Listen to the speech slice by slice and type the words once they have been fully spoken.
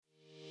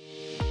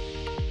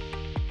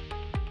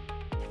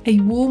A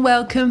warm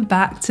welcome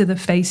back to the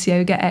Face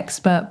Yoga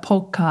Expert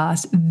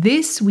podcast.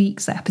 This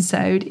week's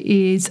episode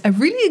is a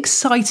really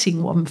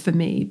exciting one for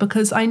me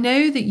because I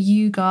know that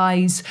you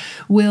guys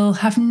will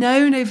have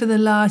known over the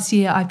last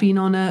year I've been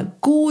on a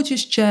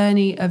gorgeous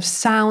journey of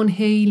sound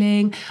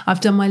healing.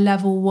 I've done my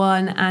level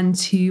 1 and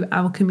 2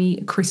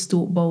 Alchemy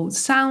Crystal Bowl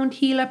sound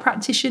healer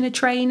practitioner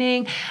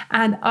training,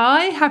 and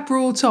I have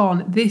brought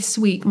on this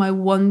week my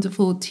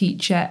wonderful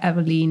teacher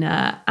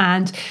Evelina,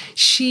 and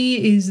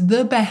she is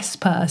the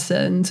best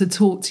person to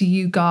talk to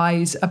you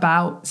guys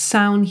about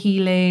sound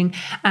healing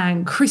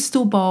and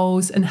crystal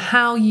bowls and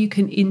how you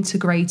can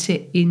integrate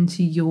it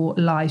into your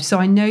life. So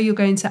I know you're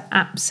going to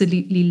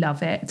absolutely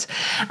love it.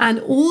 And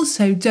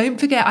also, don't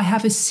forget, I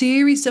have a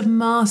series of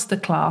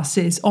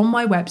masterclasses on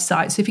my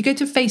website. So if you go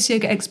to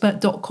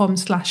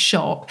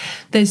faceyogaexpert.com/shop,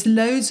 there's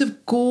loads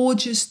of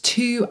gorgeous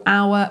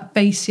 2-hour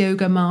face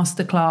yoga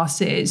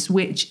masterclasses,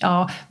 which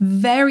are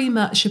very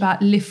much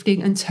about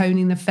lifting and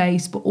toning the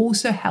face, but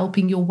also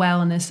helping your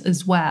wellness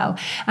as well.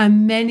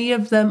 And many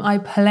of them, I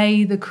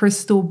play the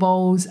crystal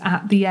bowls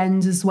at the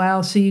end as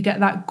well. So you get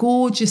that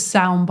gorgeous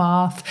sound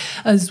bath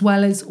as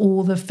well as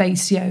all the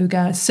face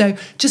yoga. So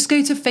just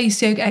go to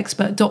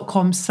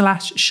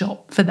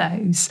faceyogaexpert.com/shop for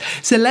those.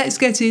 So let's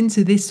get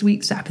into this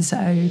week's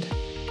episode.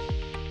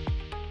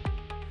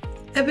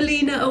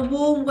 Evelina, a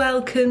warm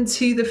welcome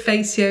to the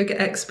Face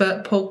Yoga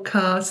Expert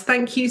podcast.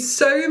 Thank you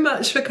so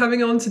much for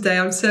coming on today.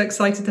 I'm so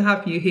excited to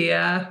have you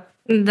here.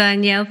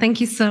 Danielle, thank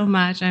you so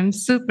much. I'm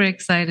super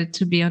excited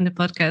to be on the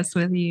podcast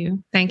with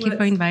you. Thank you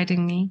for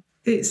inviting me.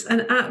 It's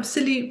an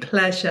absolute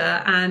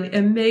pleasure and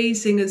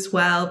amazing as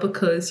well,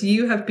 because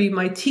you have been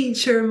my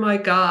teacher and my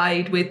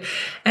guide with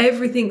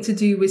everything to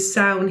do with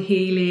sound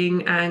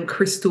healing and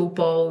crystal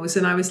bowls.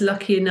 And I was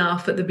lucky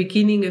enough at the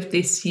beginning of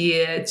this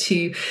year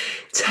to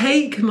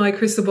take my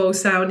crystal bowl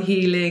sound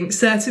healing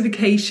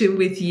certification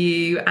with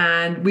you.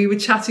 And we were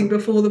chatting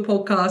before the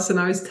podcast and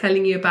I was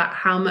telling you about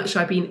how much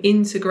I've been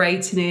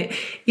integrating it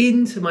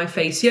into my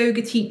face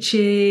yoga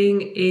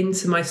teaching,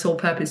 into my soul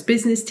purpose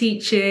business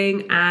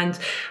teaching, and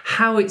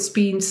how it's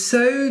been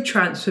so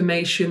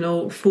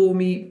transformational for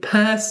me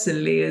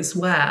personally as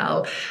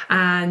well.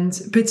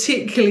 And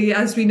particularly,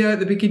 as we know, at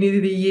the beginning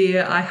of the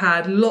year, I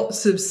had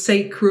lots of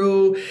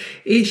sacral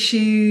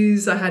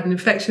issues. I had an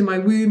infection in my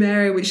womb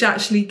area, which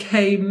actually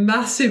came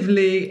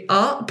massively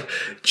up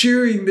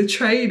during the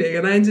training.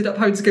 And I ended up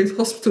having to go to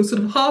hospital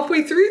sort of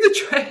halfway through the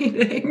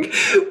training,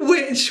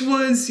 which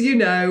was, you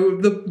know,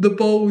 the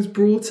bowls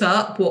brought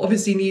up what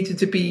obviously needed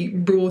to be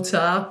brought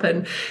up.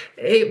 And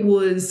it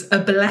was a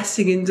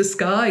blessing in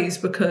disguise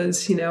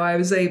because, you know, I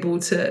was able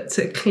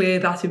to clear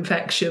that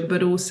infection,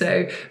 but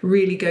also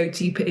really go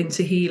deeper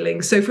into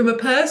healing. So from a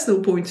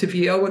personal point of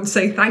view, I want to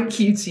say thank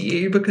you to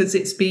you because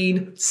it's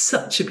been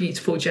such a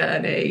beautiful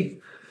journey.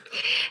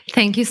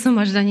 Thank you so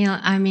much, Danielle.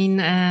 I mean,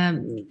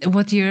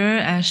 what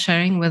you're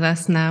sharing with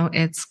us now,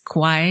 it's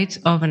quite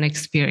of an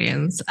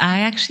experience. I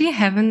actually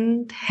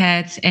haven't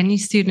had any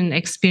student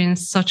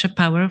experience such a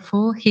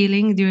powerful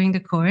healing during the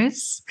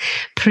course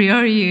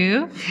prior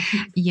you.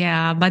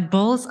 Yeah, but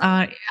bowls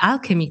are,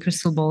 alchemy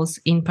crystal bowls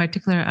in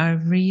particular, are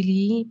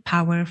really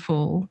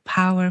powerful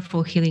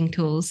healing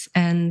tools.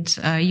 And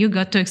you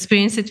got to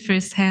experience it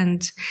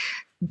firsthand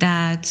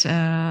that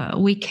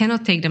we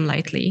cannot take them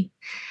lightly.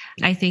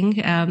 I think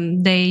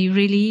they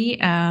really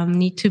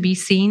need to be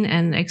seen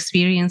and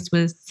experienced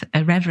with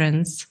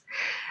reverence.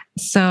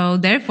 So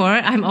therefore,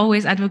 I'm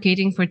always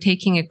advocating for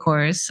taking a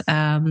course.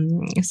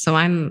 So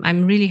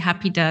I'm really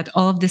happy that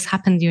all of this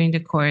happened during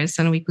the course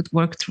and we could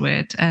work through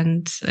it.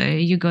 And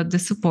you got the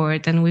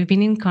support and we've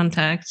been in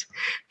contact.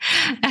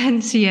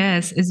 And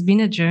yes, it's been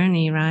a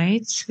journey,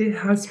 right? It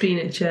has been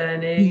a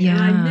journey.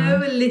 Yeah. And I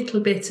know a little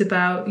bit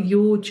about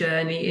your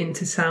journey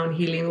into sound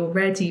healing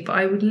already, but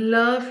I would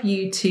love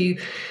you to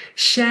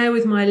share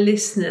with my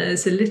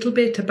listeners a little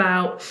bit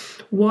about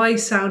why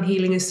sound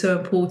healing is so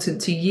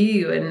important to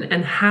you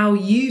and how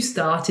you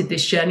started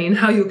this journey and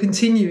how you're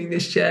continuing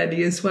this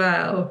journey as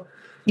well.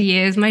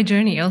 Yes, my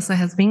journey also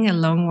has been a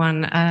long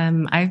one.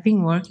 I've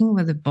been working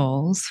with the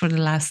bowls for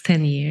the last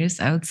 10 years,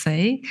 I would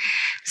say.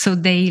 So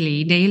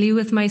daily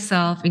with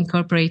myself,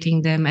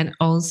 incorporating them, and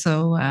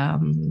also,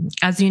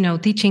 as you know,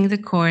 teaching the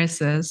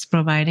courses,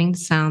 providing the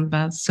sound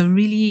baths. So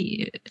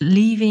really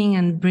living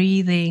and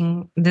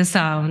breathing the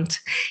sound,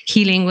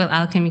 healing with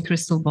alchemy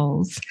crystal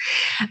bowls.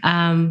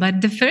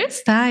 But the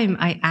first time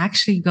I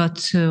actually got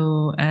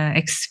to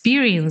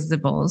experience the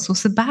bowls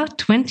was about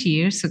 20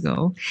 years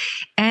ago.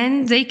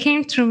 And they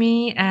came through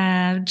me,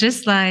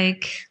 just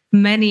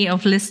many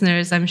of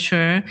listeners, I'm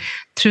sure,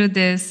 through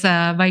this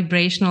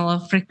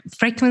vibrational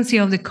frequency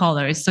of the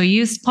colors. So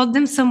you spot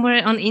them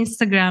somewhere on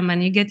Instagram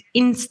and you get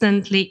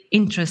instantly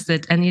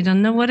interested and you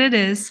don't know what it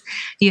is.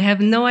 You have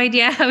no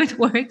idea how it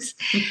works,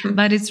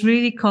 but it's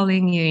really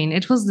calling you in.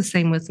 It was the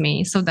same with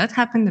me. So that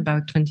happened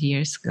about 20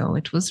 years ago.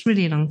 It was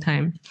really a long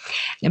time.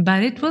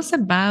 But it was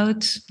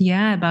about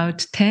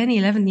 10,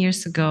 11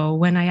 years ago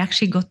when I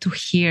actually got to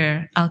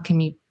hear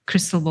alchemy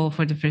crystal ball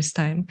for the first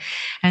time.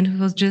 And it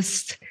was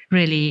just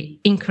really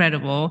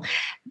incredible.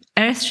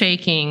 Earth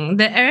shaking.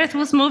 The earth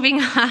was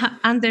moving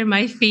under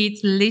my feet,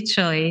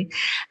 literally.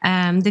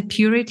 The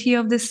purity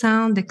of the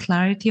sound, the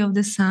clarity of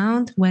the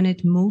sound when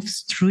it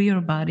moves through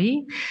your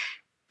body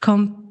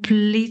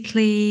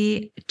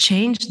completely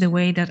changed the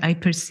way that I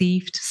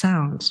perceived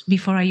sound.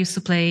 Before, I used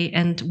to play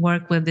and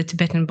work with the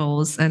Tibetan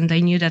bowls, and I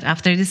knew that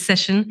after this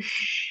session,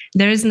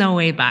 there is no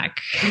way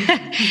back.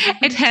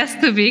 It has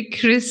to be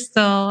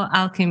crystal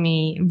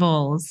alchemy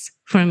bowls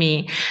for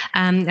me.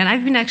 And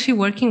I've been actually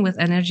working with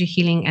energy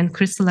healing and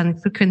crystalline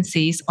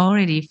frequencies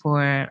already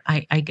for,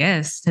 I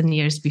guess, 10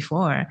 years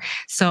before.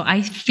 So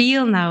I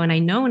feel now, and I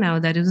know now,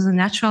 that it was a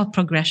natural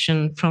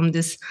progression from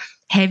this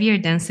heavier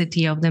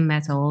density of the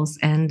metals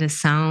and the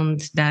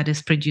sound that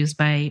is produced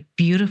by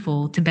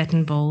beautiful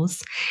Tibetan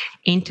bowls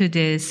into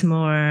this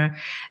more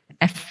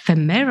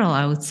ephemeral,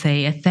 I would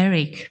say,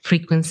 etheric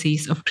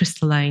frequencies of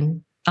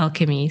crystalline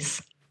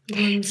alchemies.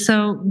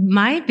 So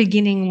my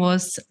beginning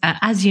was,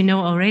 as you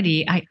know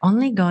already, I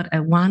only got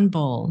a one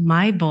bowl.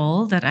 My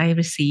bowl that I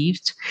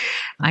received,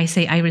 I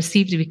say I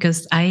received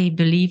because I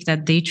believe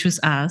that they choose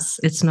us.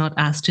 It's not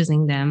us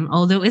choosing them,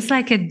 although it's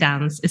like a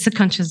dance. It's a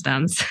conscious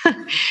dance.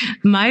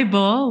 My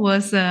bowl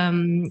was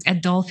a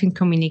dolphin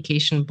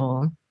communication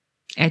bowl.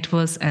 It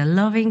was a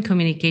loving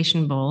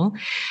communication bowl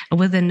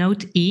with a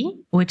note E,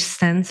 which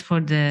stands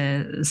for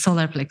the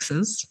solar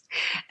plexus.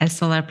 A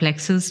solar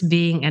plexus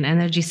being an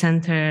energy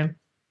center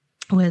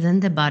within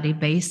the body,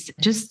 based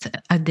just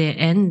at the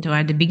end, or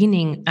at the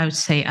beginning, I would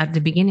say at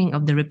the beginning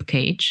of the rib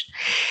cage.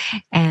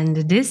 And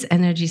this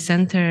energy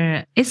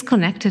center is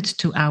connected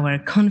to our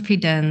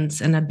confidence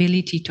and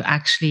ability to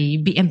actually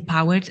be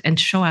empowered and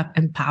show up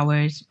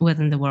empowered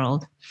within the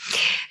world.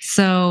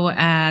 So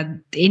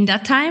in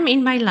that time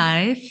in my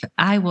life,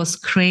 I was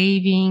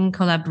craving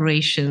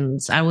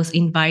collaborations. I was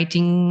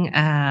inviting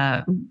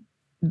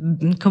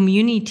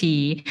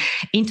community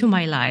into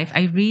my life.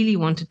 I really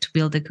wanted to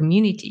build a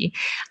community.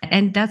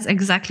 And that's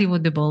exactly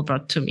what the bowl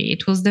brought to me.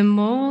 It was the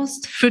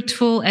most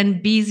fruitful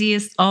and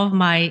busiest of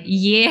my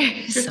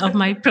years of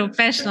my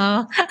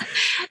professional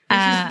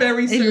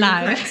very solar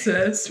life.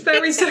 plexus.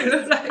 Very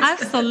solar plexus.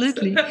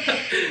 Absolutely.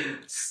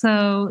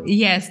 So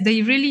yes,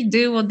 they really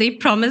do what they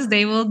promise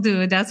they will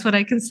do. That's what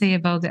I can say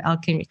about the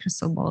alchemy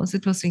crystal balls.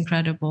 It was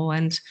incredible.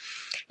 And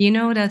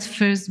that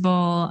first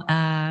ball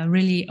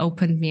really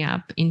opened me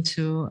up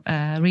into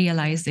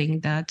realizing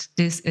that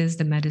this is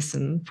the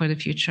medicine for the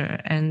future.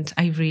 And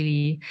I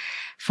really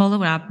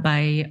followed up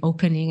by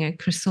opening a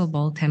crystal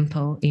ball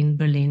temple in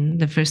Berlin,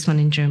 the first one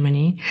in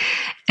Germany,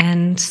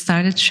 and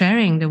started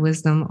sharing the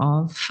wisdom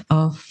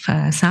of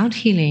sound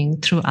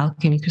healing through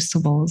alchemy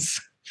crystal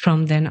balls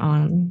from then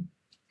on.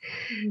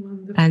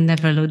 Wonderful. And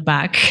never looked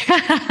back.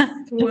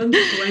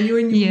 Wonderful. And you're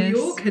in New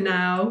York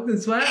now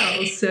as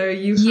well. So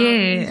you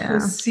have people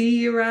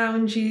see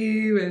around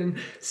you and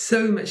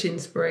so much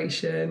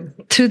inspiration.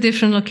 2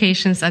 different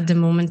locations at the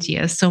moment,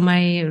 yes. So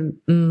my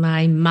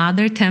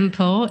mother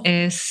temple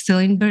is still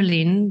in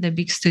Berlin, the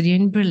big studio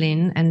in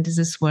Berlin. And this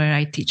is where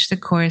I teach the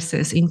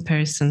courses in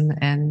person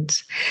and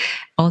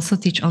also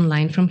teach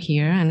online from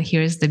here. And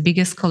here is the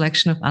biggest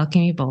collection of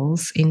alchemy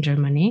bowls in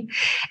Germany.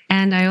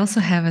 And I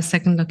also have a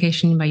second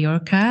location in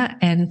Mallorca.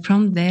 And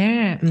from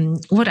there,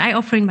 what I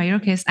offer in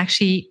Mallorca is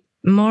actually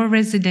more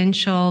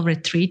residential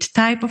retreat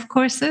type of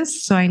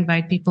courses. So I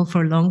invite people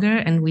for longer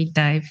and we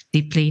dive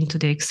deeply into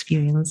the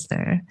experience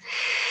there.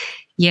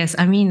 Yes,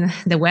 I mean,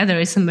 the weather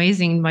is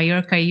amazing in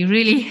Mallorca. You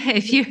really,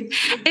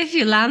 if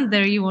you land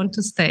there, you want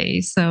to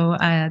stay. So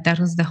that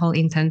was the whole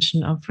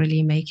intention of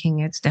really making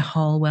it the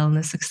whole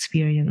wellness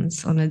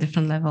experience on a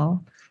different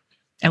level,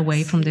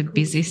 away from the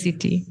busy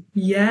city.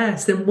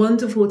 Yes, and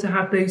wonderful to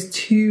have those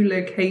 2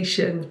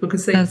 locations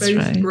because they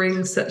both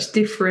bring such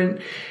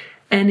different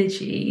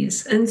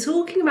energies. And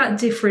talking about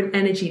different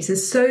energies,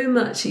 there's so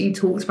much that you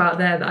talked about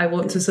there that I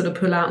want to sort of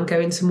pull out and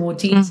go into more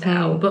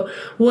detail. But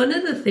one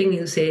of the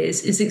things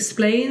is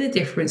explain the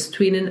difference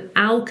between an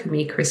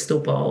alchemy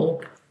crystal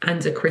bowl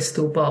and a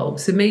crystal bowl.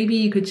 So maybe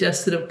you could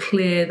just sort of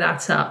clear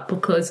that up,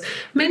 because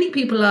many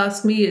people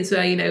ask me as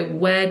well,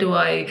 where do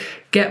I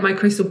get my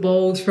crystal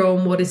bowls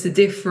from? What is the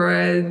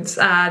difference?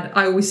 And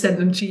I always send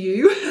them to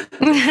you.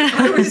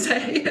 I always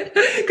say,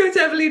 go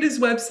to Evelina's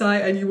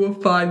website and you will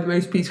find the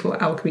most beautiful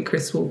alchemy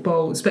crystal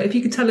bowls. But if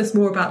you could tell us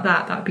more about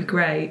that, that'd be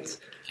great.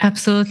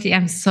 Absolutely.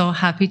 I'm so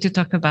happy to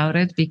talk about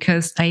it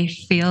because I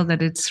feel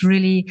that it's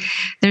really,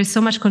 there's so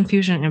much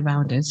confusion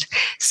around it.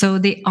 So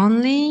the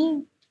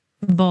only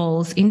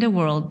bowls in the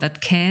world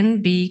that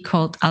can be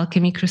called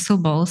alchemy crystal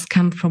bowls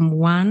come from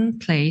one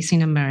place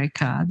in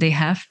America. They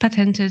have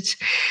patented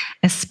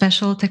a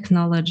special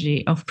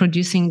technology of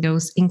producing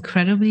those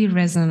incredibly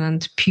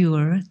resonant,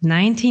 pure,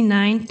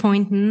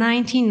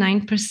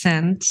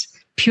 99.99%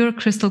 pure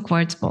crystal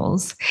quartz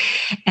bowls.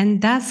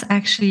 And that's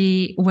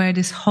actually where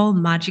this whole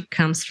magic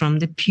comes from,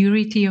 the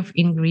purity of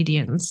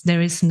ingredients.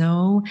 There is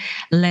no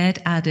lead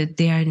added.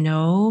 There are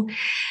no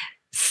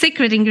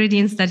secret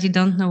ingredients that you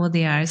don't know what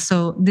they are.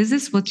 So this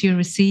is what you're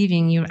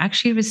receiving. You're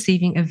actually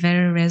receiving a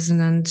very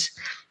resonant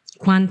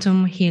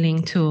quantum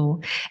healing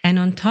tool. And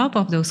on top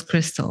of those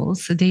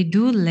crystals, they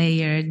do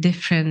layer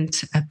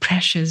different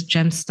precious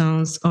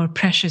gemstones or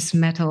precious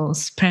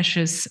metals,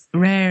 precious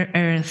rare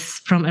earths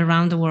from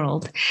around the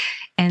world.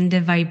 And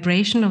the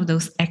vibration of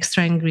those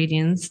extra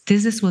ingredients,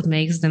 this is what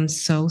makes them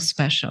so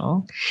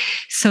special.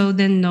 So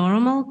the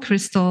normal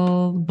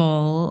crystal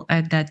ball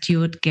that you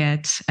would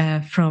get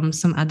from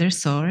some other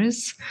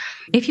source,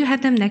 if you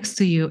had them next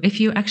to you, if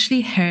you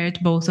actually heard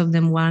both of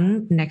them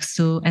one next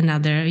to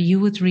another, you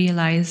would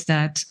realize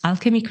that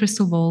alchemy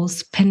crystal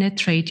balls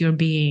penetrate your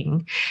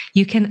being.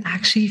 You can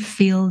actually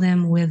feel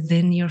them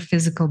within your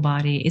physical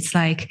body. It's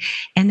like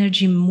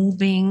energy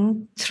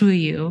moving through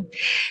you.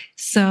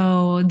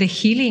 So the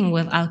healing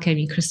with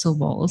alchemy crystal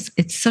balls,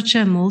 it's such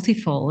a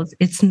multifold.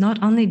 It's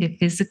not only the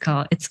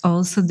physical, it's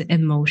also the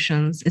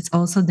emotions. It's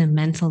also the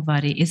mental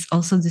body. It's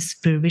also the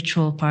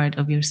spiritual part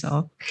of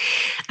yourself.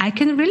 I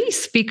can really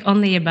speak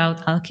only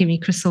about alchemy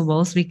crystal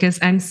balls because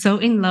I'm so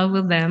in love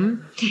with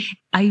them.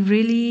 I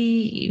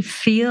really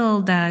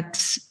feel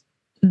that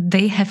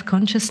they have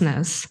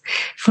consciousness.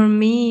 For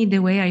me, the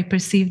way I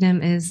perceive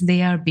them is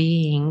they are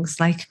beings,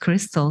 like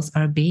crystals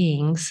are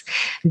beings.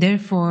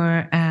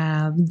 Therefore,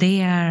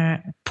 they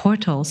are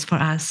portals for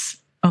us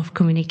of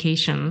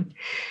communication.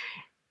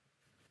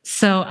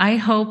 So I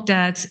hope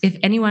that if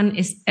anyone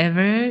is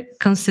ever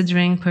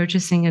considering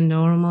purchasing a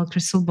normal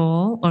crystal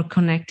ball or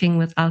connecting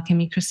with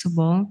alchemy crystal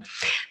ball,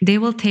 they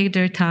will take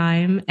their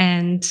time,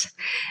 and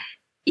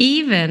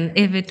even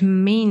if it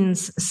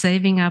means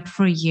saving up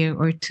for a year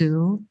or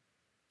two,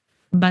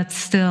 but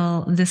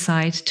still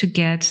decide to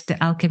get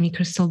the alchemy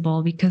crystal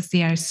ball because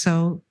they are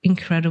so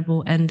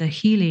incredible, and the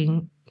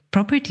healing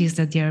properties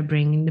that they are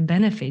bringing, the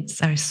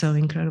benefits are so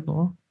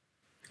incredible.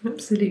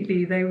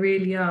 Absolutely, they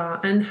really are.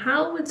 And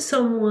how would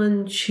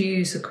someone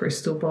choose a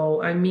crystal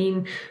ball? I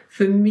mean,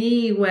 for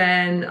me,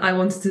 when I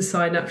wanted to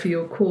sign up for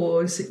your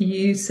course,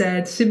 you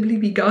said simply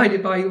be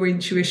guided by your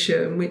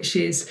intuition, which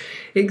is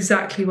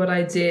exactly what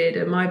I did.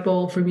 And my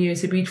bowl from you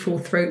is a beautiful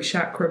throat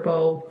chakra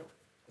bowl,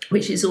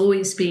 which has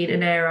always been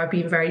an area I've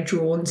been very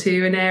drawn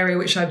to, an area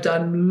which I've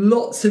done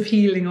lots of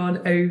healing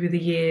on over the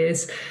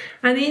years.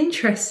 And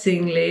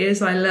interestingly,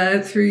 as I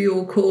learned through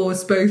your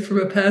course, both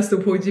from a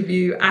personal point of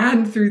view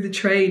and through the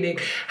training,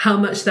 how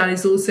much that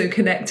is also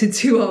connected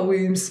to our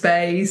womb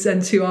space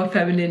and to our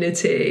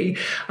femininity.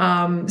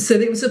 So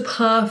it was a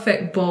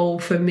perfect bowl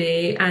for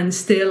me. And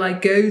still I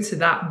go to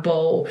that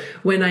bowl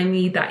when I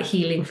need that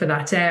healing for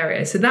that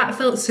area. So that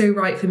felt so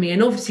right for me,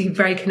 and obviously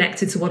very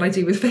connected to what I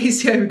do with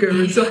face yoga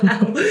as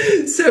well.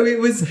 So it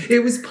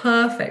was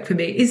perfect for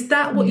me. Is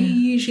that what you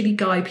usually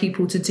guide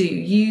people to do?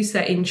 Use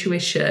their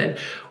intuition?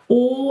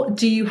 Or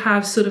do you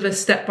have sort of a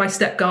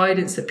step-by-step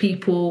guidance that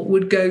people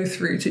would go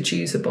through to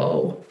choose a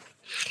bowl?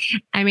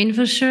 I mean,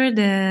 for sure,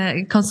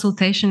 the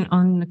consultation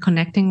on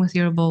connecting with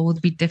your bowl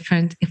would be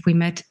different if we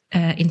met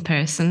in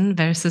person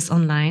versus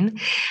online.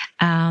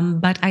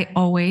 But I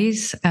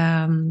always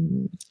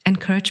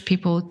encourage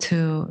people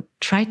to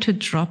try to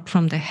drop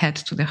from the head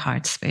to the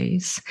heart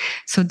space.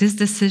 So this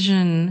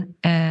decision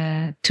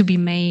to be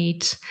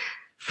made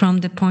from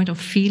the point of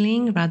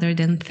feeling rather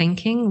than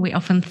thinking. We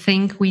often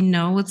think we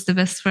know what's the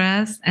best for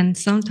us, and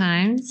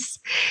sometimes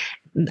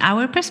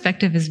our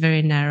perspective is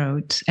very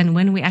narrowed. And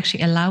when we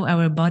actually allow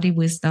our body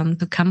wisdom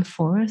to come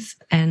forth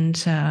and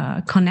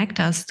connect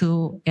us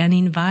to and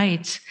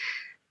invite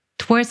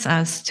towards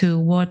us to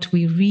what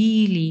we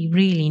really,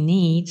 really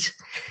need,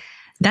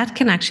 that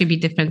can actually be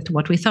different to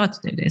what we thought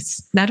it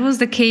is. That was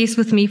the case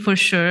with me for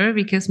sure,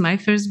 because my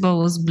first bowl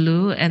was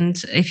blue.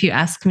 And if you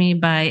ask me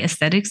by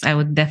aesthetics, I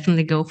would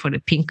definitely go for the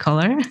pink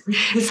color.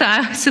 So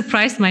I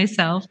surprised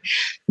myself.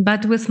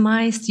 But with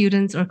my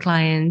students or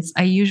clients,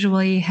 I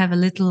usually have a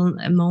little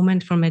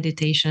moment for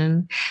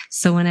meditation.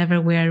 So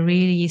whenever we are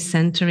really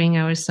centering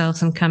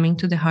ourselves and coming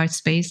to the heart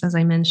space, as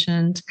I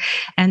mentioned,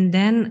 and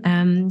then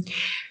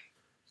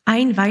I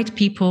invite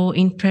people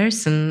in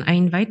person. I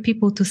invite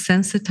people to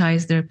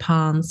sensitize their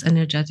palms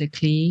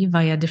energetically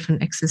via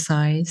different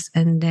exercise,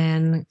 and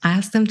then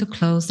ask them to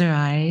close their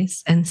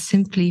eyes and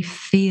simply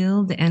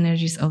feel the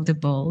energies of the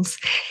bowls.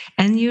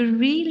 And you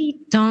really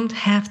don't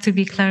have to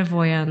be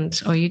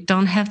clairvoyant, or you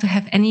don't have to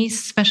have any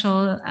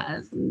special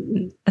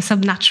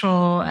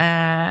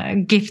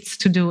subnatural gifts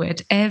to do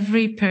it.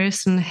 Every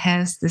person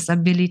has this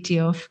ability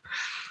of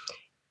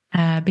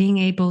being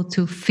able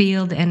to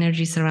feel the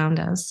energies around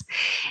us.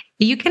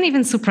 You can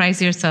even surprise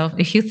yourself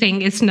if you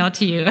think it's not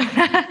you.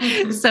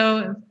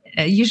 So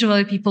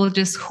usually people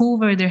just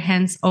hover their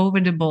hands over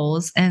the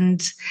bowls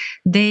and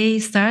they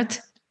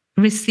start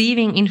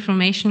receiving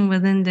information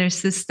within their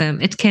system.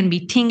 It can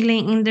be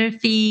tingling in their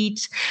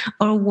feet,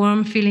 or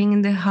warm feeling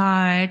in the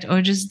heart,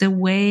 or just the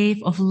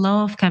wave of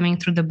love coming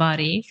through the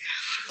body.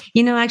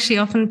 You know, actually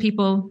often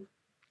people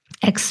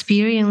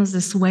experience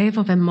this wave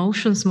of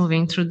emotions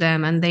moving through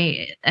them, and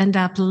they end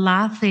up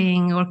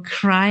laughing or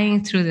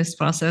crying through this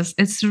process.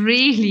 It's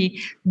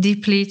really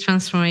deeply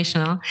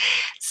transformational.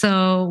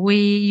 So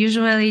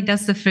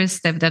that's the first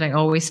step that I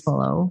always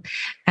follow,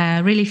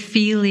 really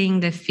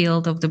feeling the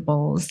field of the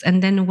balls.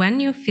 And then when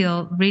you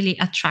feel really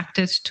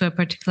attracted to a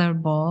particular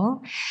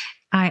ball,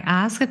 I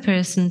ask a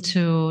person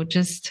to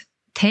just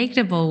take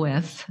the ball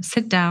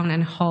sit down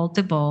and hold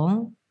the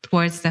ball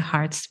towards the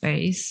heart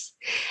space,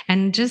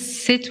 and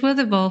just sit with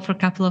the ball for a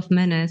couple of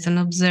minutes and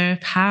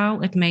observe how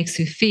it makes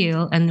you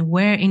feel and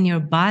where in your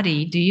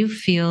body do you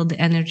feel the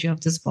energy of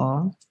this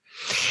ball.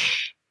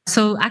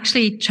 So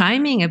actually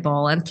chiming a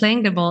ball and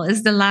playing the ball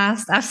is the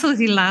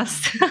absolutely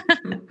last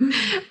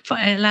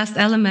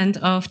element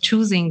of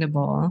choosing the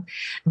ball.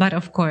 But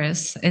of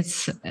course,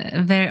 it's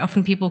very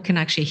often people can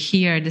actually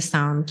hear the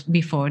sound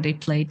before they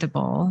play the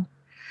ball,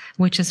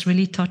 which is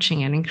really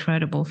touching and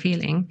incredible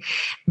feeling.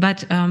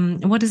 But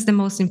what is the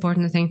most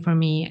important thing for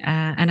me,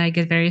 and I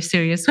get very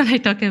serious when I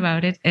talk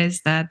about it,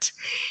 is that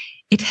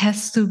it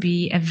has to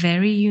be a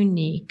very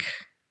unique,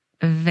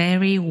 a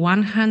very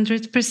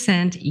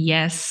 100%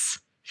 yes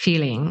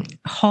feeling,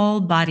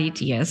 whole-bodied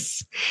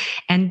yes.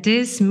 And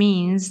this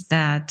means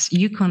that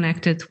you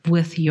connected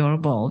with your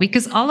ball,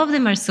 because all of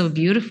them are so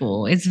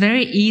beautiful. It's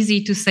very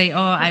easy to say, oh,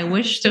 I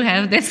wish to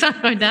have this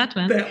one or that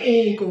one. They're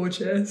all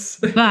gorgeous.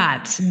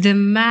 But the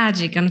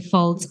magic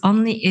unfolds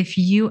only if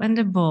you and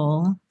the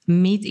ball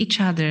meet each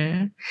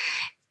other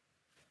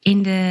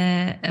in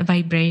the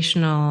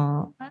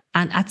vibrational,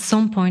 and at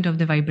some point of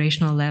the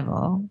vibrational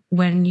level.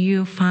 When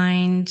you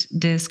find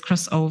this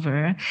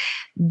crossover,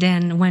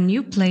 then when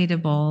you play the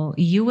ball,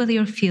 you with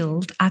your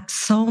field add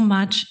so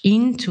much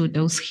into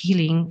those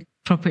healing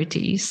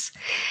properties.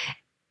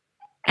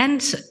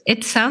 And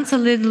it sounds a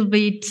little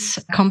bit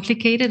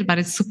complicated, but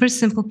it's a super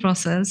simple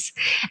process.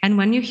 And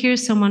when you hear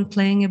someone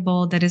playing a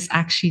ball that is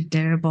actually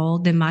their ball,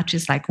 the match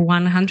is like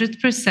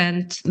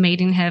 100%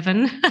 made in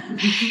heaven.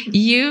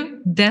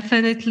 You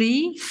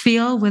definitely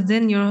feel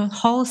within your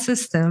whole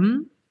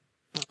system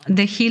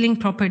the healing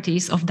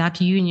properties of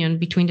that union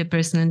between the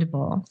person and the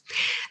ball.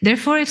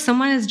 Therefore, if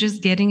someone is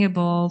just getting a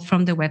ball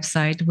from the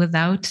website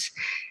without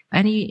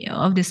any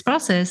of this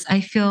process,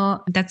 I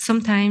feel that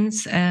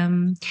sometimes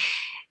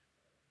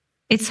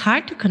it's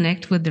hard to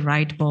connect with the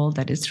right ball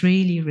that is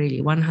really,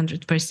 really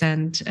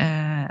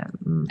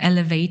 100%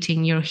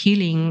 elevating your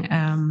healing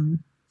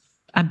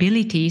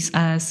abilities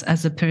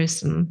as a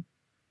person.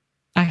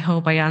 I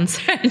hope I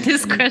answered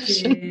this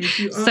question.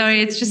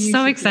 Sorry, it's just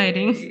so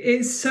exciting.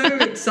 It's so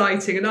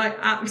exciting, and I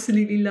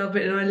absolutely love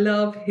it. And I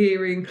love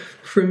hearing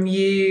from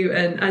you.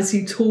 And as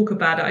you talk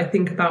about it, I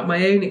think about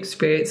my own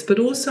experience, but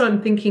also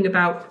I'm thinking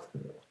about,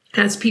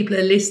 as people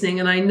are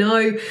listening, and I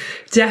know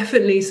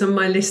definitely some of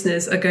my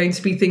listeners are going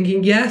to be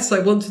thinking, yes, I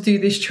want to do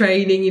this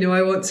training,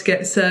 I want to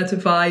get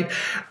certified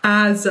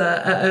as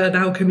an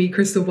alchemy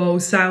crystal bowl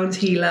sound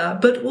healer.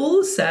 But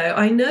also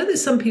I know that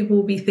some people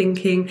will be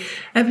thinking,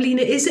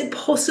 Evelina, is it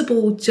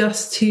possible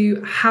just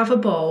to have a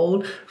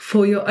bowl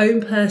for your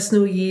own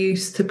personal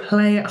use, to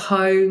play at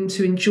home,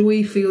 to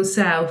enjoy for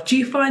yourself? Do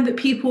you find that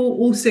people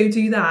also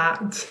do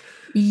that?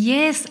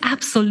 Yes,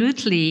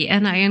 absolutely.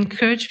 And I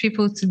encourage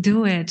people to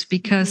do it,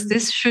 because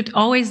this should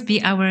always be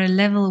our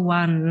level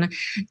one,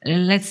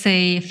 let's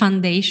say,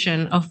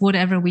 foundation of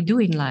whatever we do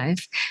in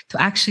life,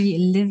 to actually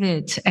live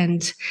it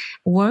and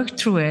work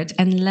through it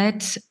and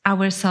let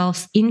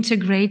ourselves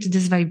integrate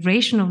this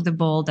vibration of the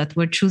ball that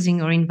we're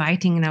choosing or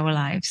inviting in our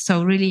lives.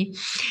 So really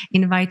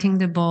inviting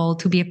the ball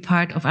to be a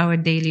part of our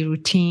daily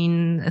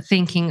routine,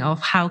 thinking of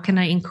how can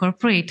I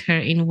incorporate her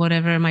in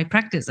whatever my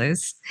practice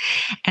is.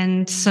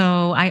 And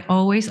so I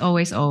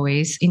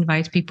always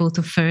invite people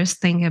to first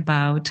think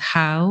about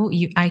how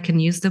I can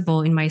use the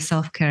ball in my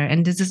self-care.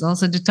 And this is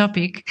also the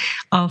topic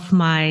of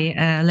my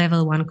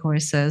level 1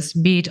 courses,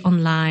 be it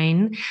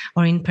online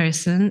or in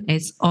person.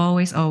 It's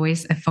always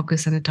a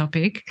focus on a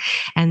topic.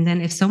 And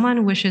then if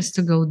someone wishes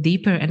to go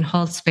deeper and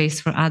hold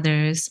space for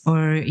others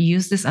or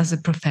use this as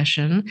a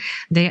profession,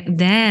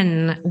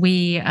 then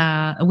we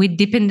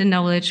deepen the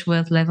knowledge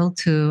with level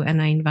 2.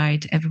 And I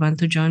invite everyone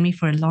to join me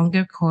for a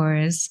longer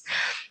course.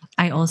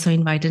 I also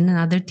invited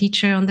another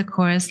teacher on the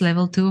course,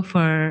 level 2,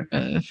 for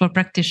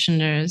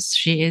practitioners.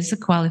 She is a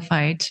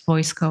qualified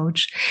voice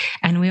coach.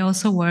 And we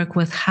also work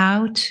with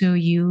how to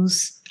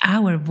use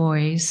our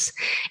voice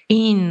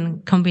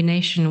in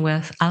combination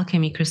with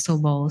alchemy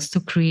crystal balls to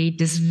create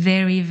this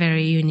very,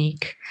 very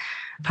unique,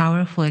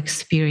 powerful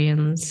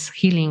experience,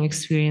 healing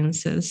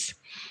experiences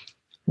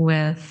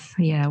with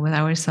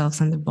ourselves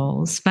and the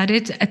balls. But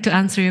to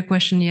answer your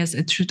question, yes,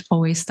 it should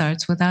always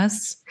start with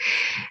us.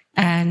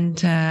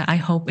 And I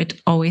hope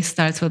it always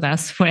starts with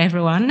us for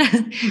everyone,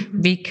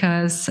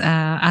 because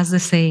as the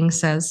saying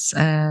says,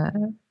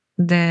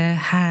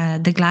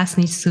 the glass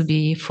needs to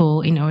be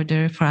full in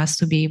order for us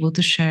to be able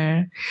to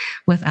share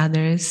with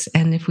others.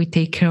 And if we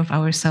take care of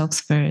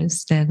ourselves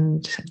first,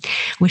 then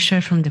we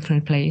share from a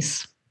different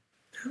place.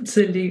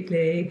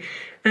 Absolutely.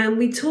 And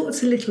we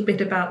talked a little bit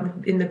about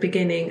in the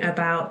beginning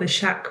about the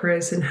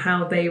chakras and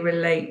how they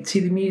relate to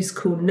the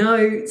musical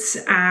notes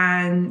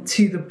and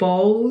to the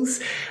bowls.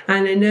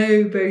 And I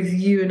know both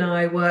you and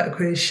I work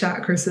with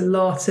chakras a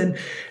lot, and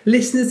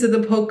listeners of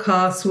the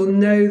podcast will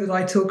know that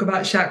I talk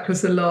about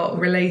chakras a lot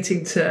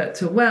relating to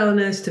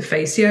wellness, to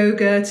face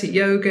yoga, to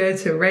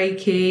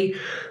Reiki.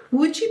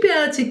 Would you be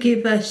able to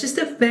give us just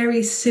a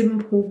very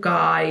simple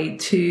guide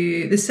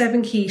to the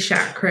 7 key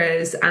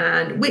chakras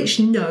and which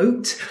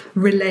note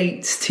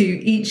relates to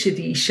each of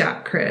these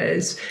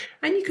chakras?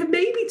 And you can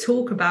maybe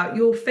talk about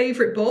your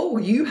favourite bowl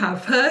you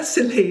have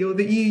personally or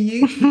that you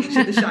use for each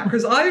of the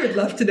chakras. I would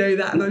love to know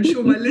that, and I'm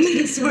sure my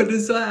listeners would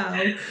as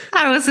well.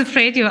 I was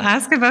afraid you'll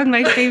ask about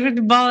my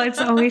favourite bowl. It's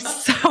always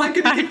so hard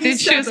to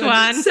choose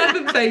one.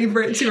 7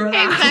 favourites you're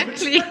allowed.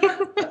 Exactly.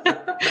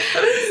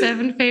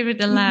 7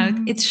 favorite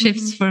allowed. It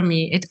shifts for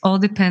me. It all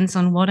depends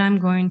on what I'm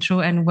going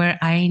through and where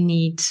I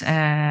need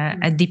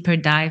a deeper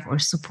dive or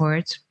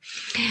support.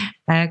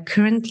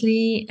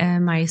 Currently,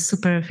 my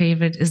super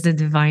favorite is the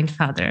Divine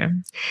Father.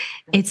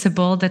 It's a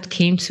ball that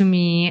came to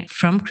me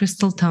from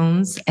Crystal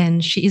Tones,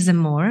 and she is a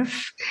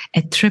morph,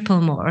 a triple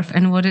morph.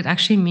 And what it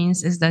actually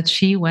means is that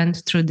she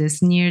went through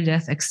this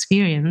near-death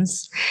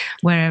experience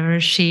wherever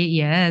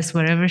she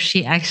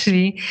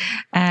actually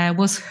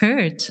was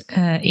hurt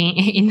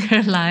in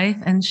her life,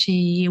 and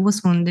she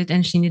was wounded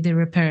and she needed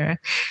repair.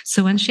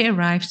 So when she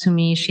arrived to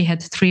me, she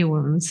had 3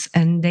 wounds,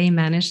 and they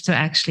managed to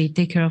actually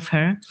take care of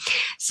her.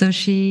 So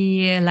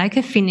she, like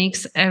a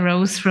phoenix,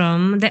 arose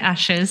from the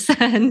ashes,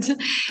 and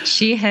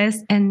she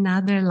has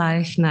another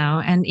life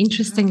now. And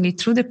interestingly,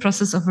 through the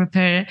process of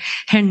repair,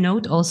 her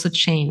note also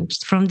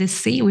changed from the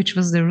C, which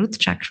was the root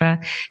chakra.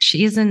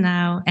 She is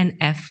now an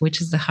F,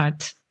 which is the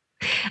heart.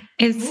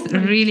 It's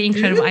really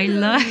incredible. I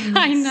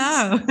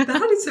know.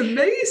 That is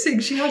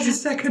amazing. She has a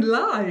second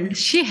life.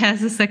 She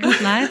has a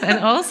second life. And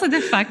also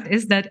the fact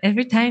is that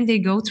every time they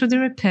go through the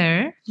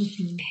repair,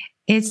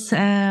 it's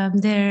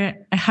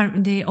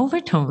the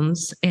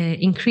overtones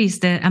increase,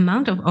 the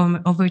amount of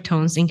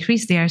overtones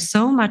increase. They are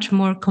so much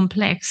more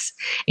complex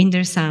in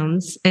their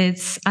sounds.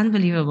 It's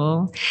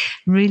unbelievable,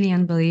 really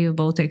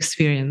unbelievable to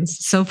experience.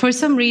 So for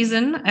some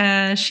reason,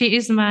 she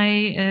is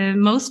my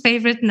most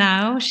favorite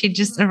now. She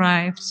just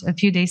arrived a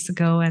few days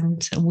ago,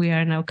 and we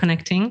are now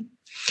connecting.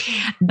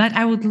 But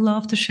I would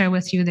love to share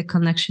with you the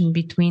connection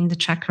between the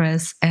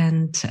chakras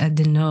and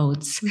the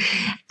notes.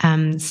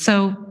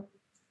 So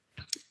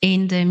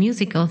in the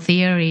musical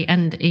theory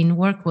and in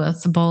work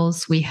with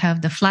bowls, we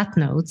have the flat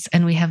notes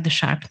and we have the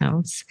sharp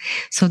notes.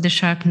 So the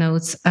sharp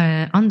notes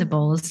on the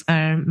bowls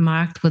are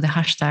marked with a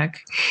hashtag.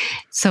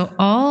 So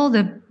all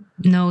the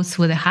notes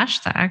with a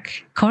hashtag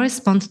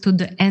correspond to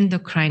the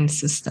endocrine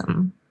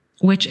system,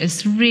 which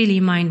is really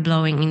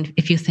mind-blowing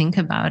if you think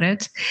about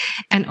it.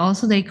 And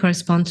also they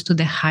correspond to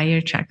the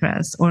higher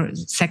chakras or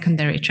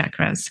secondary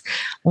chakras,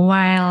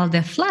 while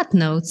the flat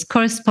notes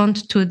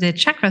correspond to the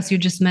chakras you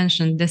just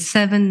mentioned, the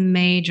 7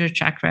 major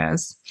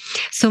chakras.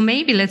 So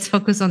maybe let's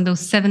focus on those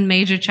 7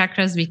 major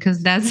chakras,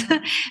 because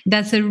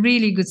that's a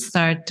really good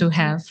start to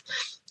have.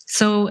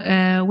 So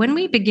when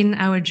we begin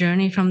our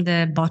journey from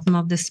the bottom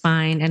of the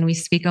spine and we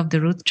speak of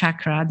the root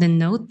chakra, the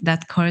note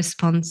that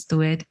corresponds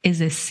to it is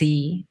a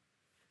C.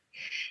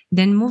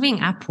 Then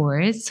moving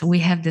upwards, we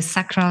have the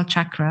sacral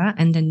chakra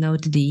and the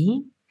note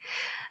D.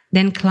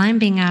 Then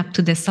climbing up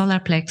to the solar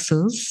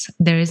plexus,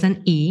 there is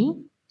an E.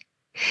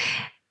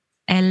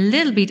 A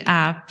little bit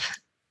up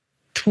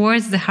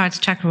towards the heart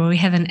chakra, we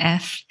have an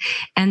F.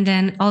 And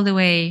then all the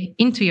way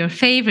into your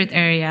favorite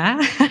area,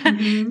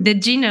 the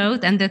G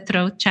note and the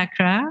throat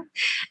chakra.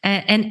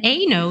 An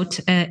A note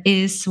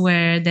is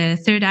where the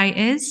third eye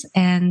is.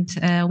 And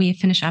we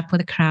finish up with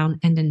a crown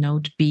and the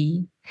note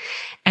B.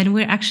 And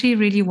we're actually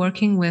really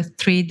working with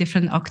 3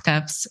 different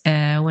octaves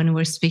when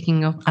we're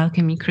speaking of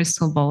alchemy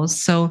crystal bowls.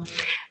 So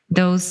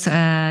those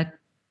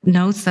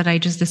notes that I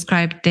just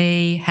described,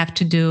 they have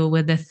to do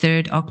with the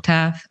 3rd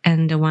octave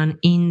and the one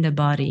in the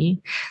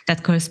body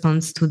that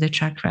corresponds to the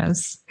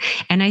chakras.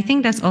 And I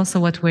think that's also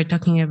what we're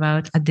talking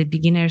about at the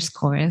beginner's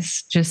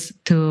course, just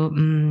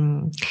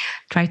to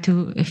try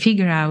to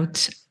figure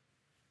out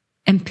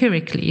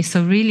empirically.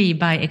 So really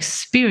by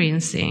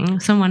experiencing,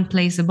 someone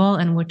plays a ball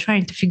and we're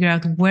trying to figure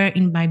out where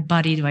in my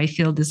body do I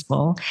feel this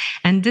ball.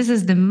 And this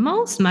is the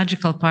most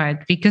magical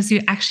part, because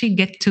you actually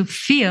get to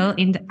feel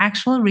in the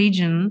actual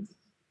region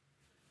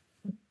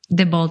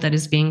the ball that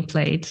is being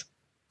played.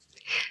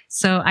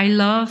 So I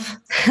love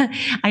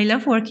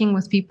working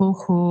with people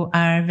who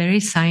are very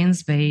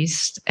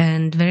science-based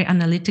and very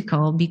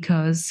analytical,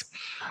 because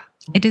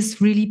it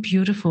is really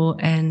beautiful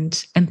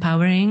and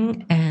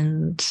empowering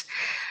and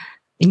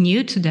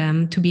new to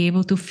them to be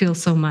able to feel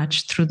so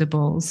much through the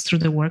bowls, through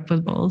the work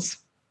with bowls.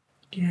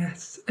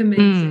 Yes,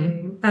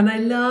 amazing. And I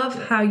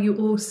love how you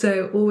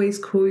also always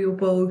call your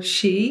bowl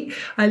she.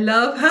 I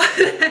love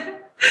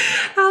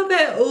how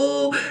they're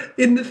all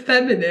in the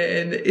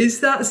feminine. Is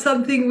that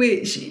something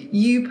which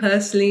you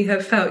personally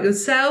have felt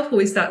yourself,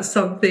 or is that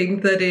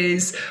something that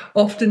is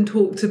often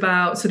talked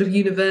about sort of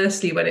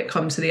universally when it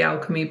comes to the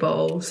alchemy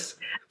bowls?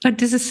 But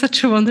this is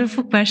such a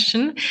wonderful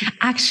question.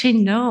 Actually,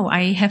 no,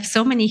 I have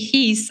so many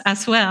he's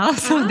as well.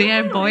 So they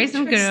are boys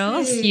and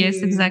girls. Yes,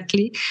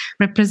 exactly.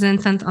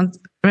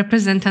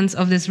 Representants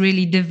of this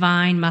really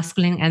divine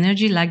masculine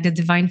energy, like the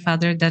divine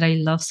father that I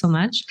love so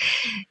much.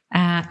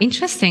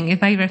 Interesting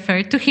if I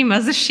refer to him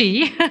as a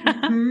she.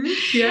 Mm-hmm.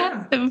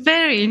 Yeah.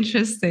 Very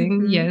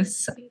interesting. Mm-hmm.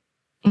 Yes.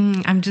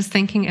 I'm just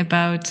thinking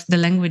about the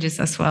languages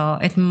as well.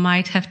 It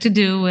might have to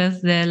do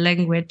with the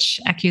language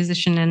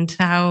acquisition and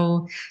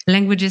how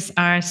languages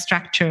are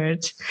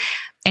structured.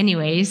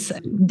 Anyways,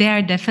 they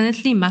are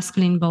definitely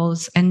masculine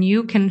bowls, and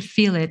you can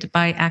feel it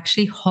by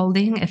actually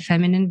holding a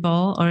feminine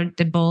bowl or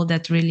the bowl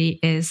that really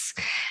is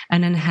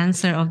an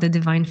enhancer of the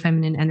divine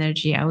feminine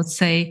energy. I would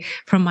say,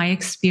 from my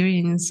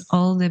experience,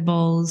 all the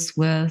bowls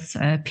with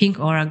pink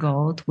aura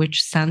gold,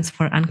 which stands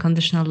for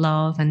unconditional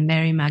love and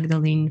Mary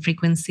Magdalene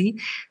frequency,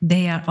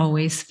 they are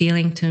always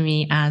feeling to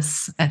me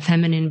as a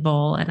feminine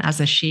bowl and as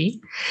a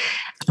she.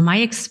 My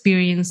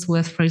experience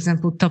with, for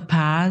example,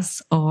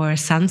 topaz or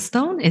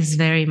sandstone is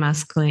very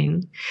masculine.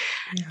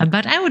 Yeah.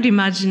 But I would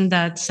imagine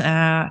that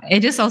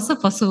it is also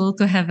possible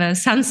to have a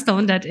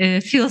sandstone that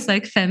feels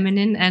like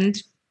feminine and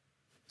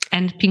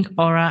pink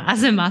aura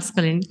as a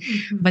masculine.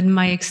 Mm-hmm. But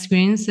my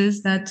experience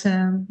is that,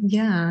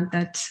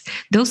 that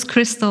those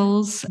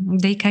crystals,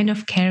 they kind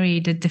of carry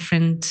the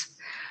different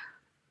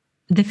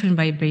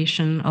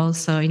vibration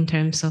also in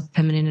terms of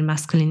feminine and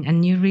masculine,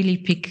 and you really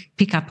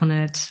pick up on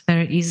it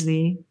very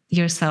easily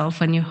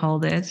yourself when you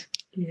hold it.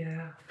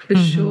 Yeah, for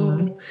sure.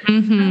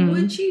 Mm-hmm. And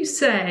would you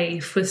say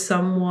for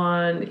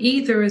someone,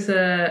 either as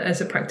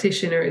a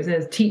practitioner, as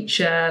a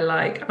teacher,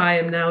 like I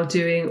am now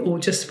doing, or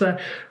just for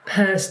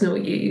personal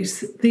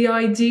use, the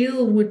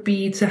ideal would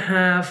be to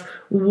have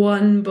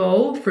one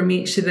bowl from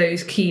each of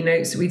those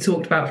keynotes that we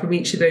talked about, from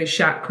each of those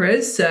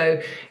chakras.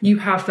 So you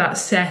have that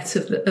set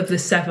of the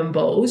 7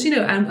 bowls,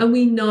 and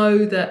we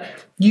know that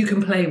you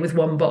can play with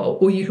one bowl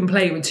or you can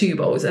play with 2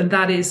 bowls, and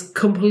that is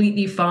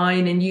completely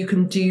fine. And you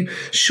can do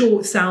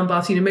short sound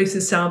baths. Most of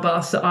the sound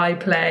baths that I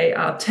play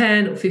are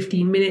 10 or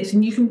 15 minutes,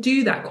 and you can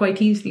do that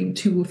quite easily with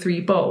 2 or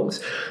 3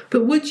 bowls.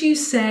 But would you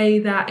say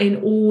that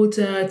in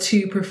order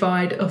to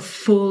provide a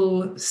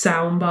full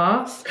sound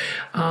bath,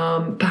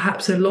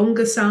 perhaps a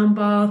longer sound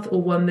bath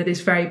or one that is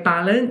very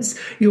balanced,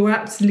 your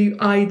absolute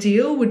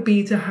ideal would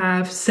be to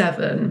have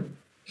 7?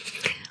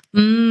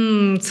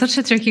 Such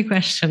a tricky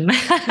question.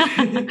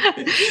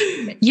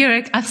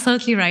 You're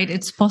absolutely right.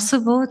 It's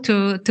possible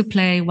to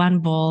play one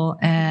ball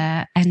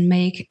and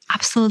make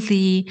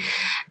absolutely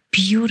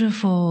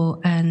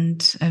beautiful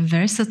and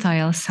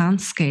versatile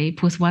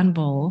soundscape with one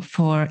ball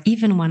for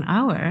even 1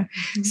 hour.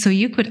 Mm-hmm. So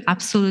you could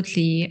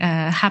absolutely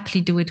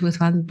happily do it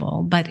with one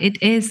ball, but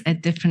it is a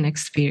different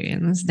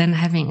experience than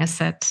having a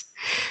set.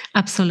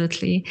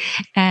 Absolutely.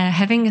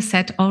 Having a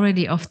set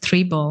already of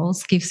 3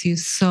 balls gives you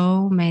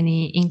so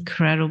many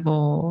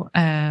incredible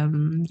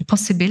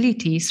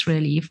possibilities,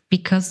 really,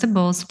 because the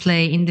balls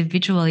play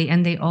individually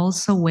and they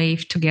also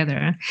wave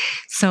together.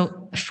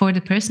 So for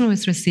the person who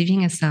is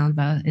receiving a sound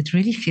bath, it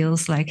really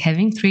feels like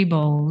having 3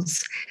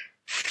 balls,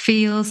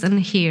 feels and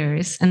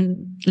hears, and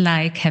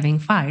like having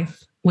 5,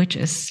 which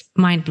is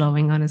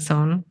mind-blowing on its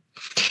own.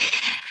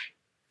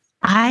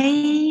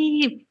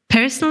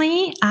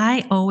 Personally,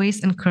 I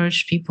always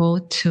encourage people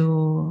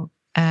to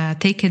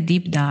take a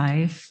deep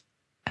dive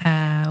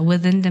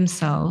within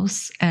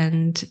themselves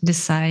and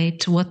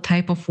decide what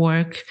type of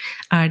work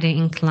are they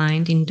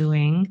inclined in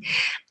doing.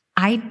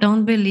 I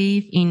don't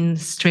believe in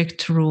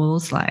strict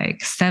rules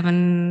like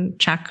 7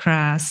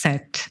 chakra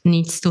set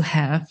needs to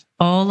have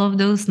all of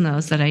those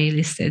notes that I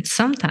listed.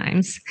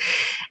 Sometimes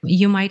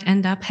you might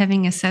end up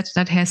having a set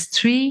that has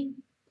 3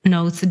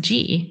 notes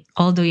G,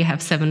 although you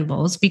have 7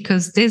 balls,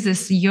 because this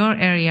is your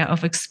area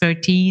of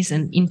expertise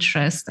and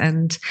interest,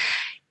 and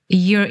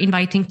you're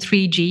inviting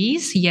 3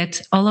 Gs,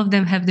 yet all of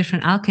them have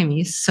different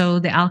alchemies. So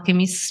the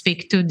alchemies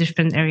speak to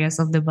different areas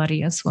of the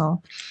body as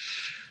well.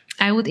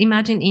 I would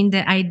imagine in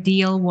the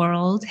ideal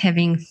world,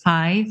 having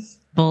 5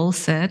 bowl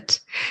set,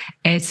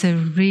 it's a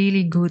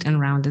really good and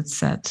rounded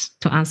set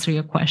to answer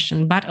your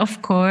question. But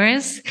of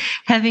course,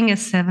 having a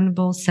 7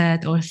 bowl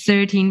set or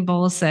 13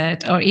 bowl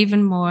set or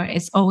even more,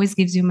 it always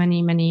gives you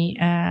many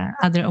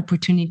other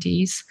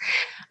opportunities.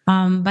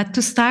 But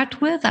to start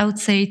with, I would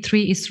say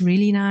 3 is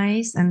really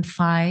nice, and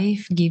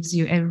 5 gives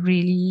you a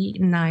really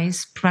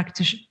nice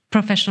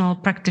professional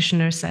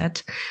practitioner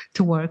set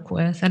to work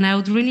with. And I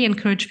would really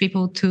encourage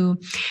people to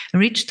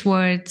reach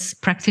towards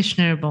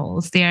practitioner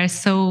bowls. They are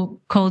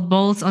so-called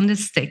bowls on the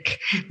stick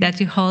that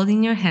you hold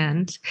in your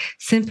hand,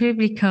 simply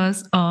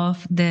because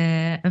of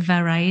the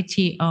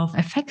variety of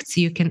effects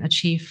you can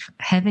achieve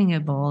having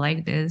a bowl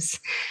like this.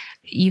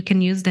 You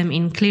can use them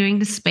in clearing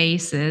the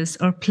spaces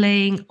or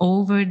playing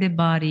over the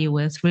body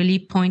with really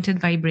pointed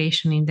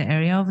vibration in the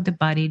area of the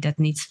body that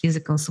needs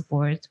physical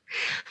support.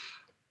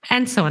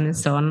 And so on and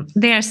so on.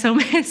 There are so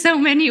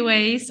many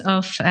ways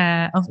of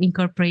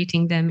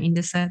incorporating them in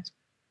the set.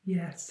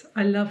 Yes,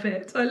 I love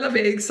it.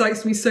 It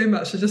excites me so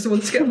much. I just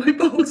want to get my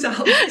bowls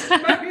out this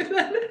moment.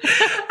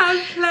 And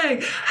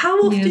play. How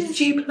often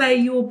do you play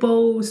your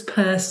bowls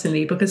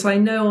personally? Because I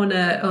know on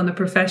a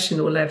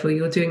professional level,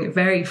 you're doing it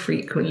very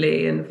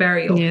frequently and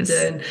very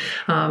often,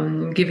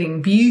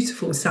 giving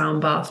beautiful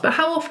sound baths. But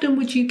how often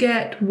would you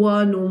get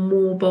one or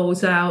more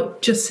bowls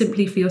out just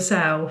simply for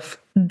yourself?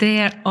 They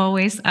are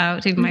always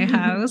out in my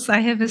house. I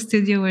have a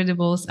studio where the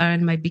bowls are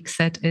and my big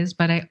set is,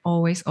 but I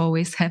always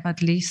have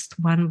at least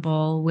one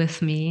bowl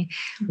with me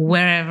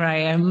wherever I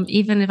am.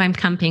 Even if I'm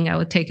camping, I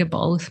would take a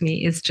bowl with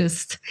me.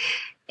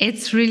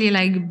 It's really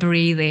like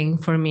breathing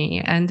for me.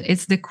 And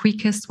it's the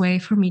quickest way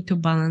for me to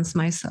balance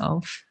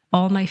myself,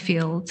 all my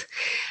field.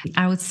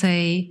 I would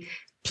say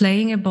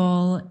playing a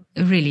ball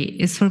really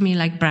is for me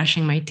like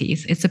brushing my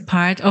teeth. It's a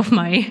part of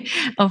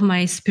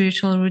my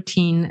spiritual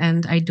routine,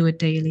 and I do it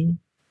daily.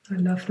 I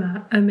love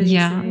that. Amazing.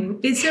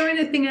 Yeah. Is there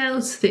anything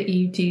else that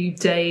you do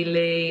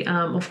daily?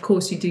 Of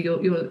course, you do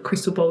your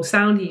crystal bowl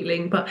sound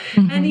healing, but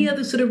any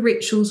other sort of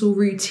rituals or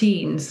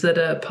routines that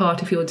are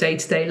part of your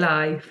day-to-day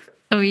life?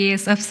 Oh,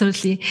 yes,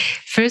 absolutely.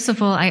 First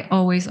of all, I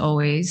always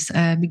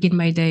begin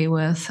my day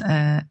with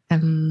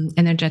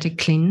energetic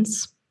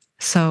cleanse.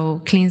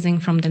 So cleansing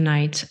from the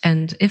night.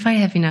 And if I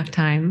have enough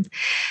time,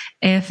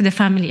 if the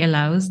family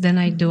allows, then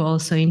I do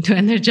also into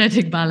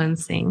energetic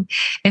balancing.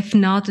 If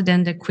not,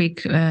 then the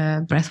quick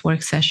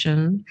breathwork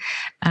session.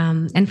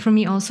 And for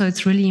me also,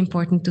 it's really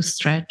important to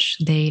stretch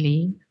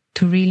daily,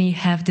 to really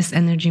have this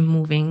energy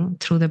moving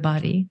through the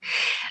body.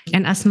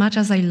 And as much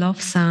as I love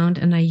sound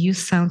and I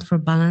use sound for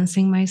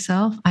balancing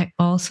myself, I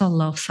also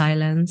love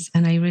silence.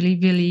 And I really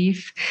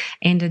believe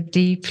in the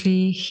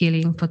deeply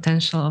healing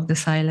potential of the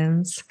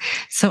silence.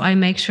 So I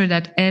make sure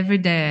that every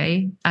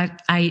day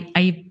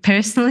I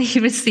personally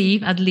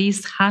receive at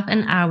least half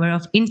an hour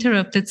of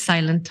interrupted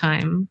silent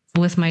time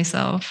with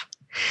myself.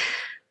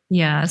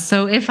 Yeah.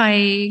 So if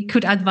I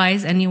could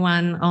advise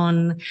anyone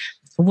on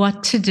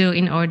what to do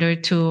in order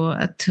to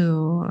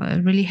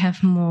really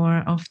have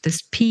more of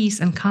this peace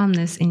and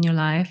calmness in your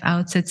life, I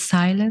would say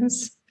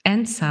silence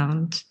and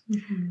sound.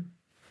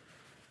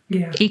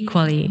 Yeah,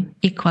 equally,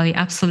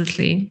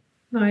 absolutely.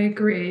 I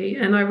agree.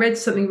 And I read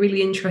something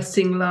really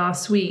interesting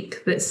last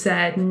week that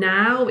said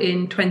now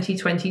in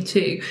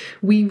 2022,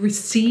 we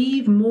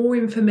receive more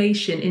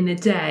information in a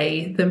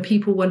day than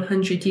people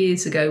 100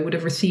 years ago would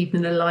have received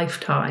in a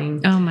lifetime.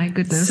 Oh my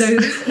goodness. So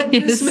that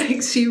just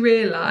makes you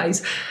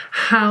realize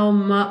how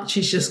much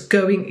is just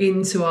going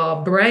into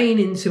our brain,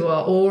 into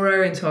our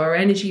aura, into our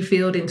energy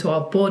field, into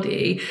our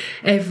body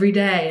every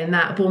day, and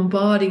that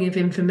bombarding of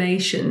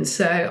information.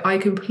 So I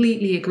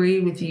completely agree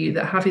with you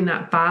that having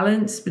that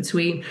balance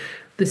between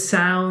the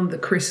sound, the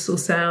crystal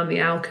sound, the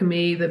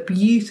alchemy, the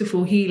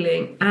beautiful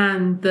healing,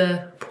 and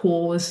the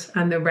pause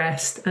and the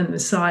rest and the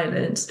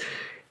silence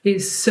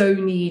is so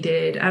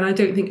needed. And I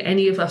don't think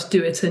any of us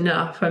do it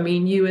enough. I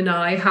mean, you and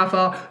I have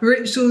our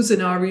rituals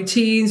and our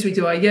routines. We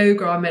do our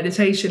yoga, our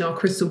meditation, our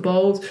crystal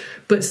bowls.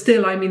 But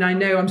still, I mean, I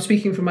know I'm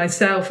speaking for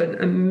myself,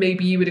 and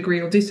maybe you would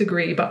agree or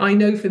disagree, but I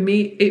know for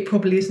me, it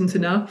probably isn't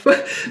enough.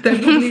 There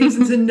probably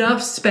isn't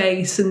enough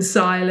space and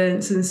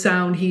silence and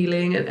sound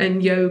healing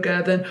and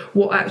yoga than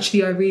what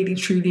actually I really,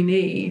 truly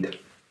need.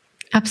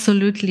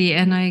 Absolutely.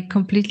 And I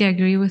completely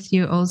agree with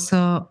you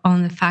also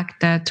on the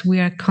fact that we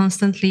are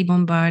constantly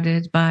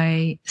bombarded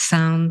by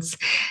sounds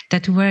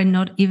that we're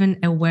not even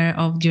aware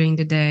of during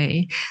the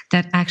day,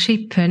 that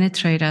actually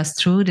penetrate us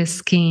through the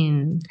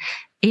skin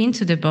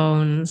into the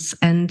bones.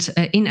 And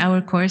in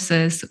our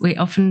courses, we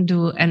often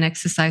do an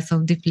exercise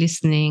of deep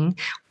listening.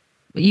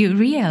 You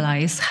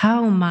realize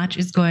how much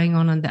is going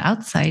on the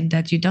outside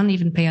that you don't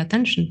even pay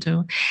attention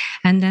to.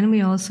 And then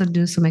we also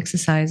do some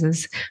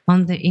exercises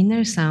on the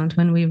inner sound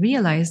when we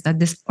realize that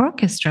this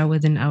orchestra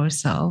within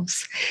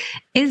ourselves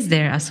is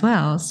there as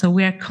well. So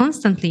we are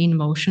constantly in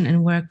motion,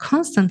 and we're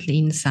constantly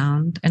in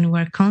sound, and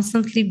we're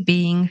constantly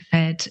being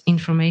fed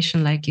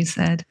information, like you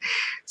said.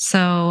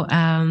 So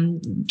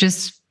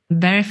just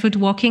barefoot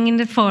walking in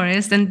the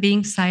forest and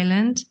being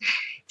silent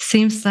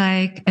seems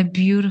like a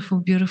beautiful,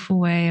 beautiful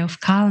way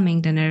of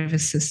calming the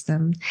nervous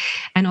system.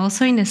 And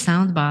also in the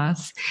sound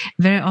bath,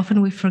 very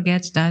often we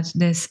forget that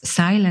this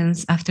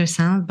silence after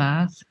sound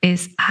bath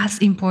is as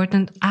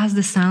important as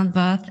the sound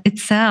bath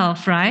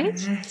itself, right?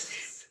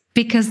 Yes.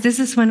 Because this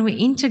is when we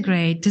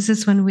integrate, this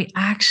is when we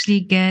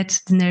actually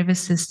get the nervous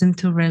system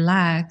to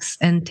relax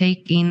and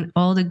take in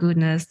all the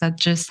goodness that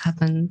just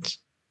happened.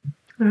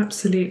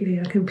 Absolutely,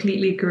 I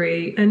completely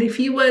agree. And if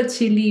you were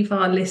to leave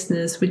our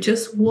listeners with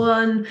just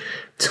one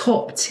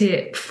top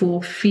tip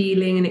for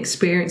feeling and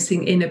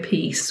experiencing inner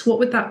peace, what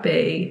would that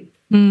be?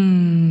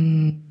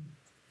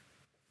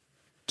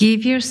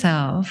 Give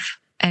yourself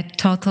a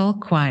total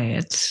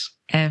quiet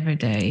every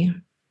day.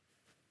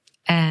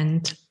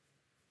 And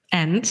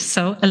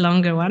so a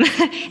longer one.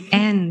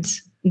 And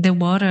the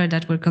water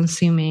that we're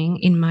consuming,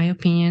 in my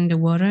opinion, the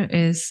water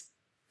is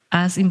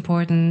as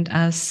important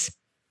as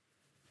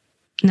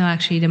No,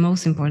 actually, the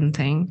most important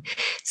thing.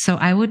 So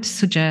I would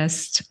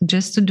suggest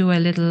just to do a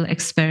little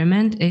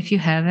experiment. If you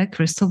have a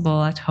crystal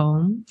ball at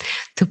home,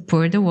 to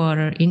pour the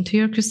water into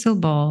your crystal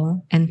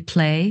ball and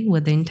play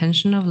with the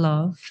intention of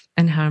love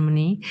and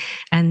harmony,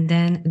 and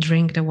then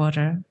drink the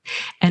water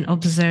and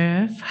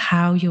observe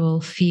how you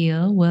will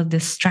feel with the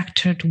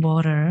structured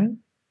water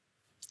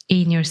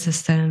in your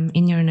system,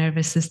 in your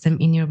nervous system,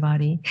 in your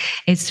body.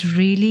 It's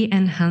really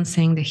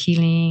enhancing the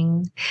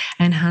healing,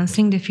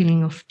 enhancing the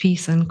feeling of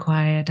peace and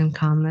quiet and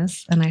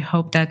calmness. And I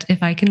hope that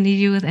if I can leave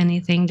you with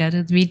anything, that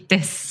it be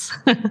this.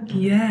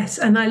 Yes,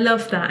 and I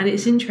love that. And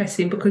it's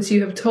interesting because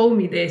you have told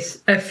me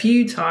this a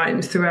few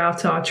times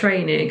throughout our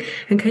training.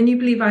 And can you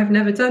believe I've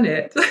never done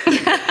it?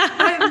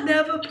 I've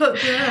never put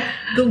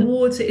the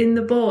water in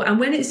the bowl. And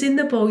when it's in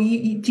the bowl, do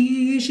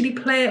you usually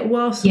play it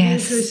whilst the water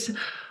is...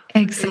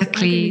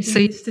 Exactly. So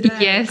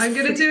yes, I'm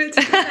going to do it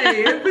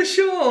today for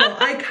sure.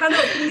 I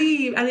cannot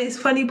believe, and it's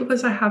funny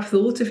because I have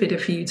thought of it a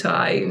few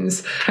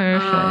times.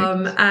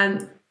 Perfect.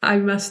 And I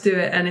must do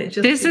it, and it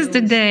just. This is the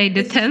day,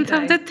 the 10th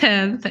of the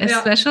 10th, a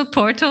special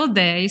portal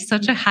day,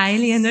 such a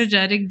highly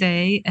energetic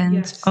day,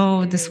 and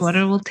this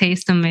water will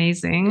taste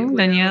amazing,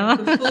 Danielle.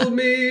 The full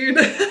moon.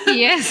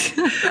 Yes.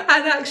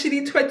 And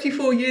actually,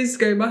 24 years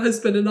ago, my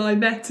husband and I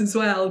met as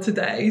well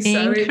today.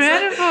 So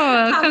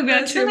incredible!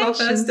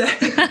 Congratulations.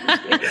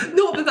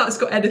 Not that that's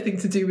got anything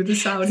to do with the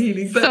sound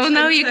healing, but so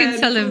now you can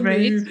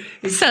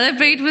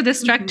celebrate with the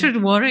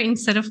structured water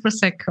instead of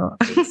Prosecco.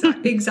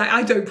 Exactly.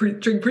 I don't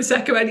drink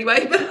Prosecco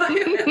anyway, but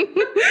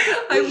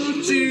I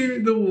will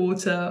do the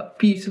water.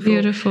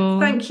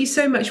 Beautiful. Thank you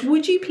so much.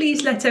 Would you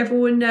please let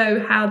everyone know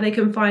how they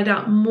can find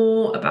out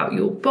more about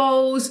your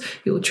bowls,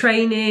 your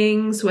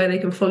trainings, where they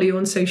can follow you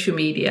on social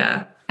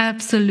media?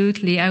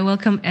 Absolutely. I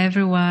welcome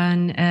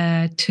everyone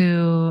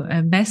to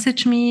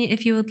message me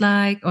if you would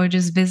like, or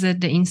just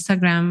visit the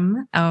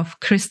Instagram of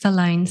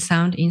Crystalline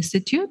Sound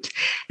Institute.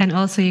 And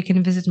also you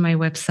can visit my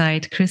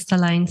website,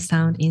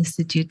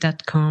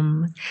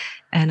 crystallinesoundinstitute.com.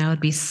 And I would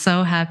be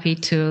so happy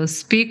to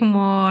speak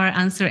more,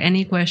 answer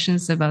any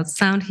questions about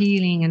sound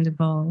healing and the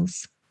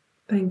bowls.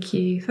 Thank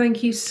you.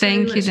 Thank you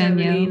so much,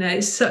 Danielle. Evelina.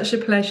 It's such a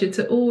pleasure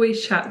to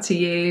always chat to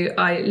you.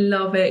 I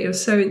love it. You're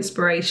so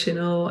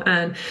inspirational.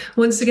 And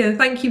once again,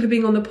 thank you for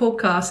being on the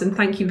podcast, and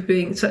thank you for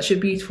being such a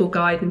beautiful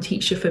guide and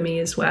teacher for me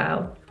as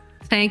well.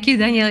 Thank you,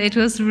 Danielle. It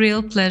was a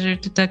real pleasure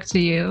to talk to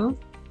you.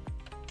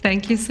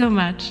 Thank you so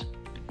much.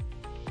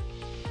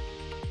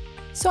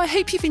 So I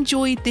hope you've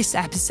enjoyed this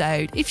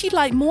episode. If you'd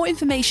like more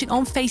information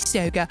on face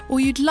yoga,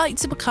 or you'd like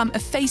to become a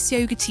face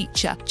yoga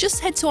teacher, just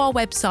head to our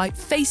website,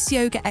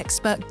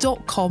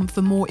 faceyogaexpert.com,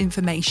 for more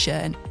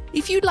information.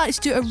 If you'd like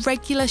to do a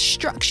regular,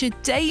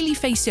 structured, daily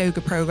face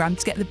yoga program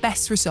to get the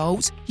best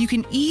results, you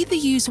can either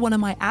use one of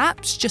my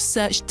apps, just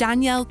search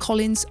Danielle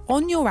Collins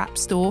on your app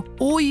store,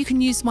 or you can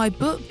use my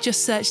book,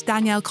 just search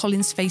Danielle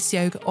Collins Face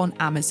Yoga on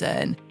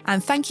Amazon.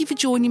 And thank you for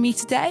joining me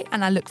today,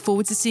 and I look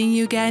forward to seeing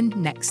you again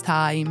next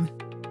time.